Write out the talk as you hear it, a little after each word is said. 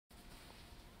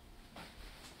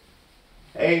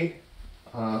Hey,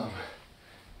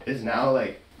 is now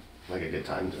like a good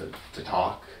time to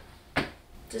talk?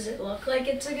 Does it look like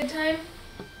it's a good time?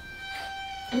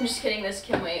 I'm just kidding, this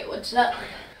can wait. What's up?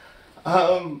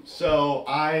 So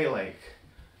I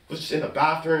was just in the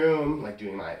bathroom,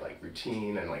 doing my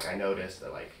routine, and I noticed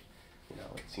that it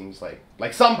seems like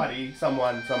someone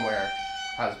somewhere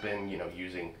has been,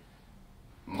 using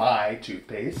my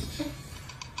toothpaste.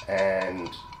 And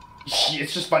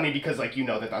it's just funny because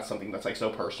that's something that's so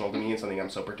personal to me and something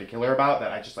I'm so particular about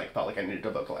that I just felt like I needed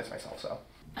to vocalize myself, so.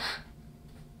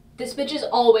 This bitch is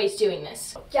always doing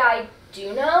this. Yeah, I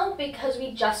do know because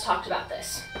we just talked about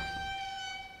this.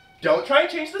 Don't try and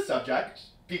change the subject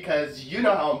because you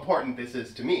know how important this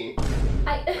is to me.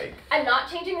 I'm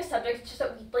not changing the subject, it's just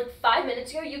that 5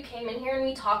 minutes ago you came in here and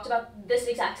we talked about this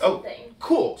exact same thing.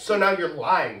 Cool. So now you're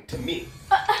lying to me.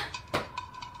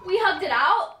 We hugged it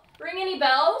out? Ring any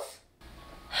bells?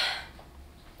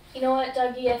 You know what,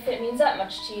 Dougie, if it means that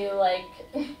much to you,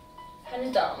 kind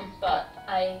of dumb, but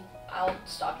I'll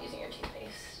stop using your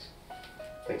toothpaste.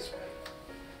 Thanks.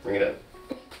 Bring it in.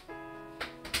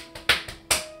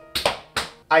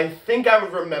 I think I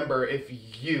would remember if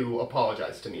you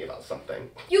apologized to me about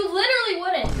something. You literally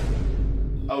wouldn't.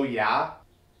 Oh yeah?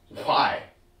 Why?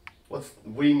 What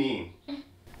do you mean? What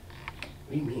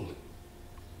do you mean?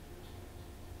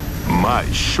 My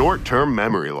Short-Term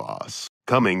Memory Loss,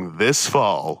 coming this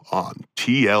fall on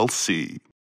TLC.